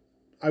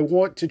I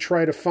want to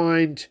try to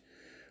find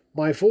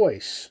my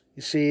voice.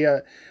 You see,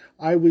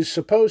 I was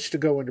supposed to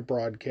go into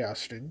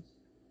broadcasting,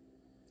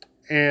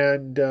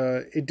 and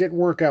it didn't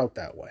work out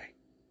that way.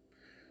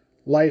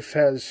 Life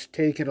has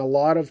taken a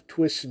lot of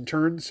twists and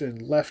turns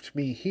and left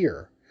me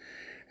here.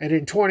 And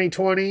in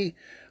 2020,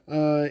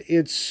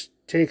 it's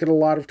taken a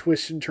lot of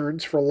twists and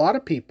turns for a lot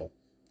of people.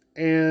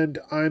 And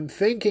I'm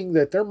thinking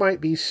that there might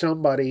be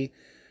somebody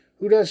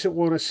who doesn't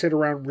want to sit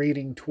around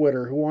reading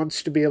Twitter, who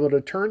wants to be able to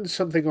turn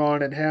something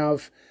on and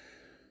have,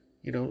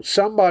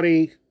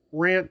 somebody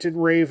rant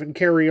and rave and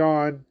carry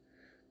on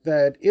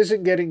that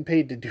isn't getting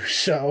paid to do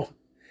so,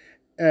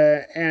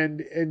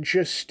 and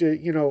just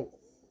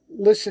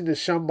listen to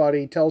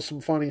somebody tell some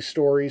funny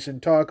stories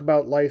and talk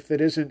about life that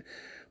isn't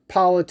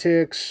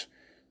politics,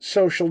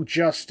 social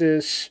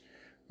justice,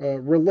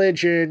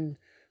 religion,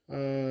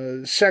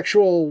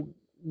 sexual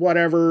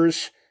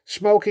whatevers,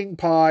 smoking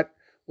pot,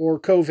 or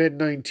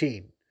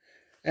COVID-19.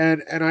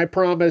 And I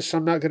promise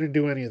I'm not going to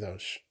do any of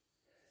those.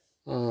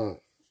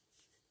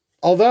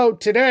 Although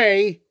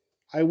today,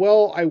 I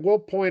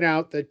will point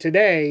out that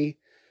today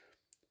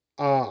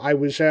I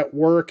was at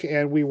work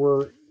and we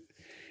were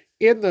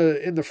in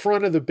the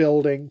front of the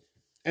building,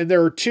 and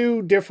there are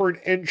two different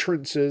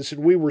entrances,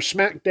 and we were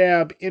smack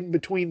dab in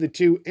between the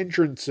two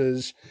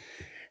entrances,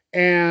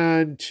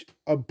 and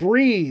a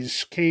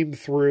breeze came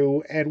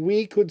through and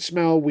we could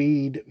smell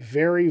weed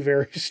very,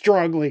 very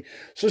strongly.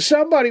 So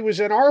somebody was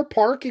in our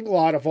parking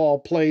lot of all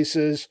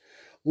places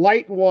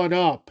lighting one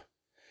up.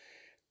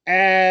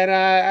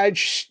 And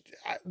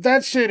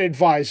that's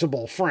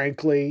inadvisable,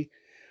 frankly.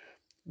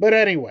 But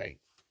anyway,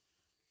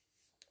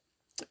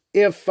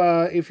 if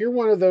you're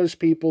one of those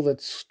people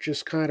that's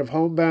just kind of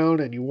homebound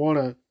and you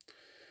want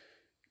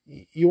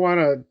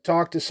to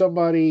talk to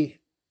somebody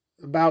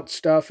about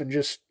stuff and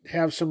just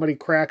have somebody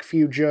crack a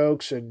few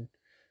jokes and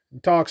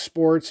talk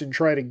sports and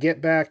try to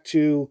get back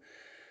to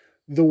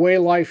the way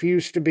life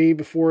used to be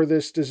before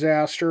this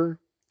disaster,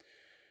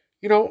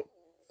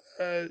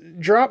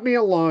 drop me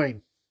a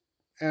line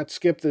at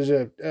Skip the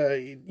Zip.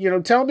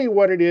 Tell me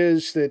what it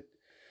is that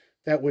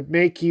would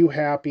make you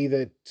happy,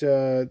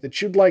 that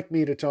you'd like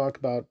me to talk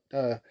about.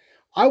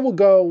 I will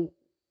go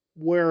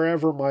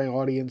wherever my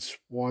audience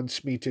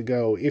wants me to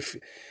go. If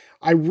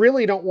I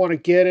really don't want to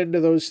get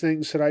into those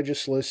things that I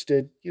just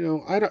listed,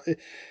 I don't.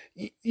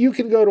 You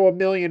can go to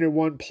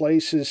 1,000,001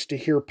 places to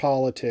hear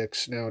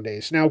politics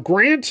nowadays. Now,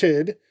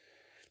 granted,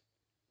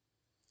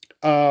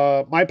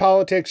 my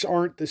politics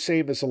aren't the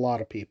same as a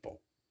lot of people.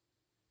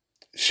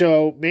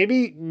 So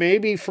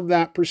maybe from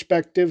that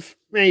perspective,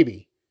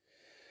 maybe.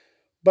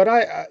 But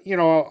I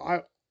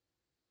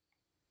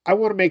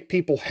want to make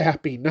people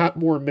happy, not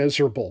more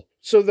miserable.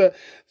 So the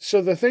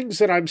things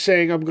that I'm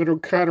saying I'm going to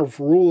kind of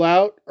rule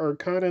out are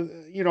kind of,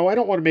 I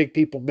don't want to make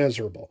people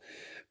miserable.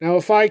 Now,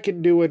 if I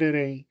can do it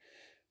in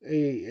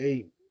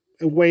a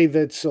way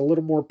that's a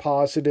little more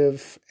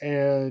positive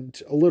and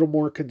a little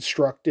more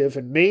constructive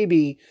and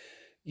maybe,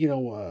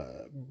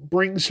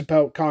 brings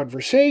about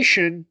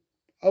conversation,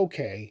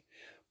 okay.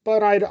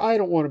 But I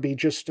don't want to be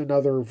just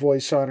another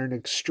voice on an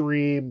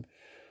extreme.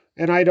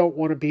 And I don't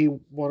want to be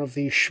one of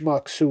these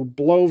schmucks who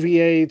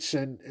bloviates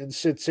and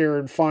sits there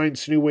and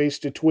finds new ways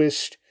to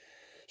twist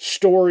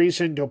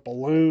stories into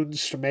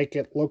balloons to make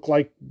it look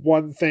like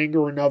one thing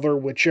or another,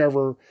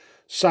 whichever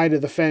side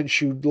of the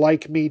fence you'd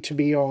like me to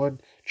be on.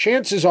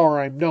 Chances are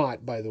I'm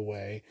not, by the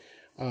way.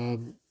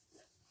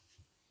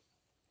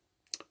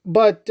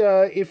 But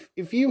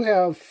if you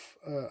have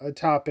a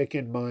topic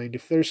in mind,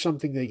 if there's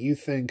something that you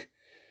think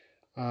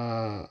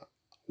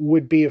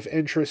would be of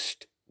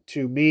interest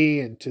to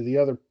me and to the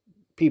other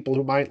people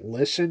who might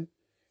listen,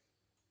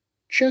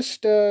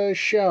 just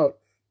shout,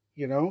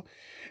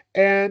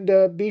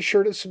 and be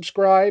sure to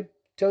subscribe,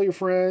 tell your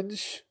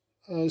friends,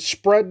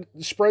 spread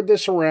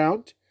this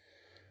around.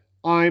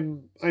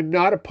 I'm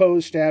not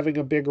opposed to having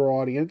a bigger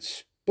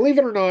audience. Believe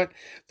it or not,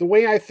 the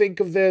way I think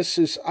of this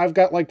is I've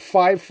got like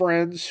 5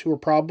 friends who are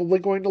probably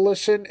going to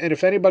listen, and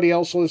if anybody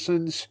else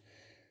listens,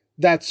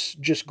 that's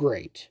just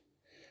great.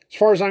 As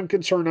far as I'm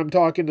concerned, I'm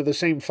talking to the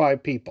same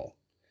 5 people.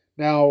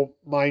 Now,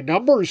 my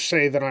numbers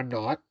say that I'm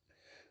not,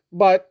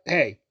 but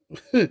hey,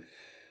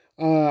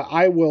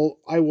 I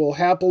will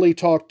happily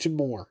talk to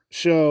more.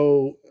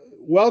 So,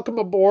 welcome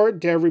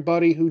aboard to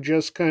everybody who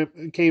just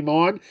came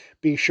on.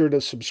 Be sure to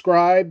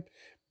subscribe.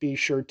 Be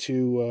sure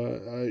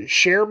to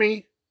share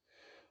me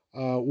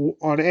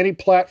on any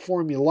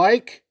platform you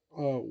like,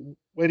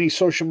 any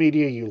social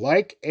media you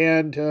like,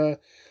 and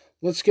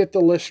let's get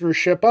the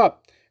listenership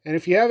up. And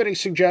if you have any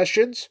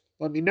suggestions,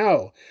 let me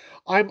know.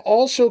 I'm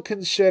also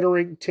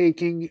considering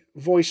taking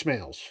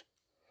voicemails,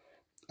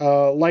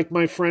 like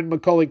my friend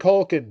Macaulay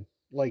Culkin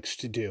likes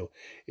to do.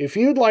 If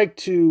you'd like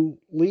to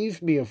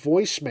leave me a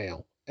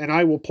voicemail and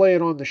I will play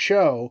it on the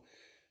show,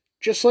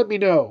 just let me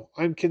know.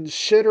 I'm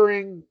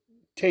considering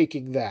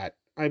taking that.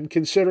 I'm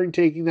considering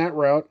taking that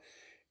route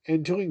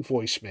and doing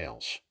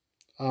voicemails.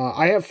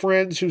 I have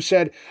friends who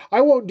said,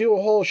 I won't do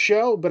a whole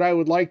show, but I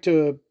would like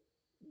to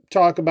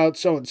talk about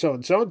so-and-so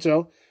and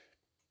so-and-so.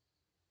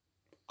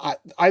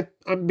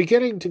 I'm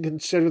beginning to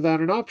consider that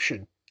an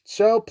option.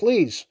 So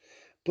please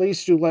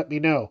do let me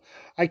know.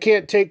 I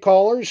can't take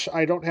callers.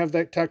 I don't have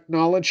that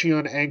technology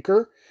on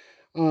Anchor.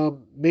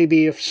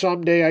 Maybe if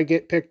someday I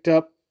get picked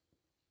up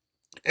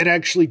and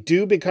actually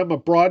do become a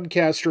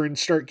broadcaster and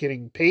start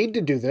getting paid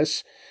to do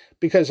this,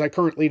 because I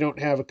currently don't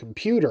have a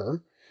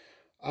computer,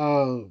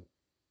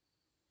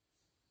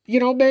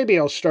 maybe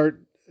I'll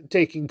start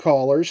taking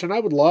callers, and I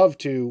would love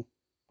to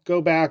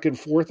go back and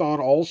forth on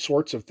all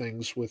sorts of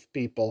things with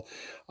people.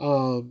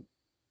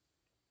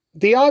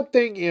 The odd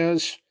thing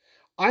is,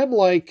 I'm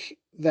like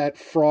that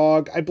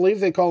frog. I believe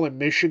they call him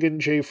Michigan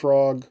J.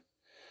 Frog.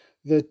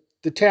 The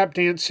tap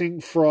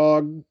dancing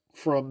frog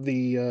from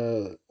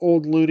the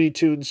old Looney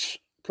Tunes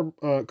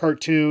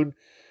cartoon,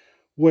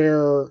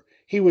 where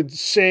he would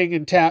sing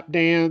and tap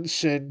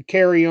dance and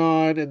carry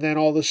on, and then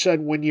all of a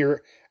sudden when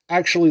you're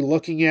actually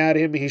looking at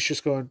him, he's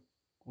just going,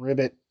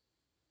 ribbit,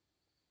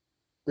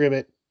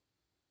 ribbit.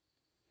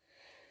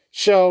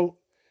 So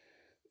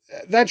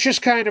that's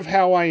just kind of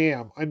how I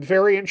am. I'm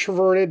very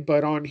introverted,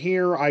 but on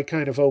here I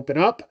kind of open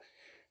up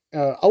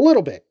a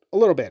little bit.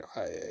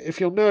 If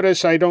you'll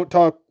notice, I don't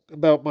talk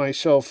about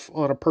myself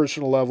on a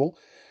personal level.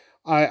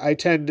 I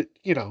tend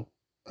to,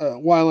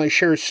 while I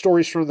share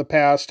stories from the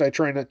past, I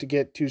try not to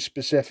get too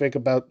specific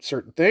about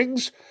certain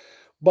things,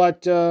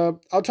 but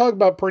I'll talk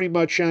about pretty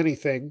much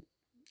anything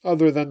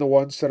other than the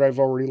ones that I've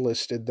already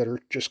listed that are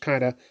just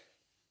kind of,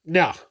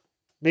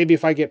 maybe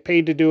if I get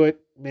paid to do it,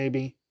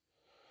 maybe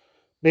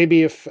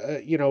if,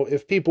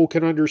 if people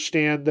can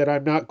understand that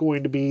I'm not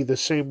going to be the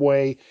same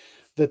way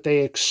that they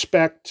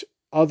expect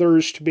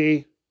others to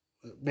be,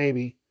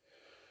 maybe.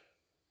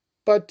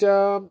 But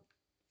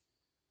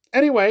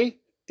anyway,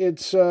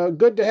 it's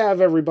good to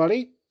have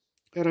everybody,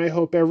 and I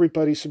hope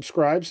everybody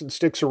subscribes and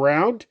sticks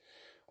around.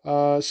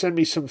 Send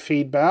me some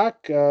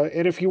feedback,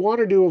 and if you want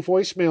to do a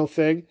voicemail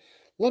thing,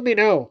 let me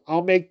know.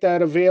 I'll make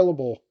that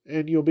available,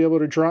 and you'll be able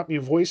to drop me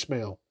a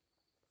voicemail.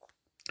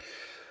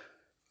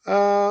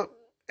 And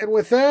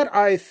with that,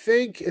 I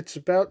think it's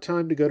about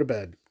time to go to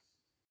bed.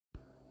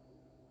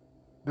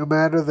 No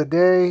matter the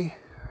day,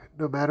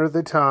 no matter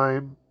the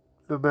time,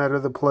 no matter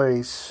the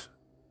place,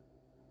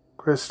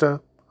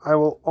 Krista, I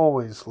will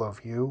always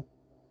love you.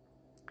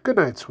 Good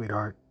night,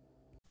 sweetheart.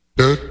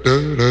 Good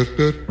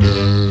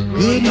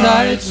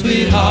night,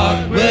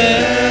 sweetheart.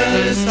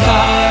 Well, it's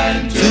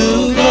time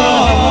to go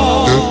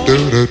home.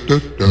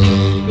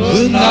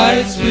 Good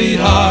night,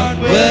 sweetheart.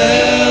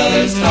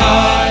 Well, it's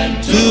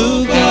time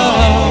to go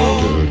home.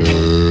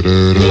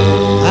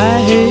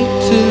 I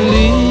hate to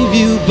leave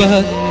you,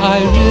 but I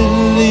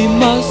really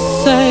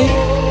must say,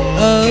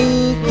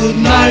 oh, good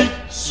night.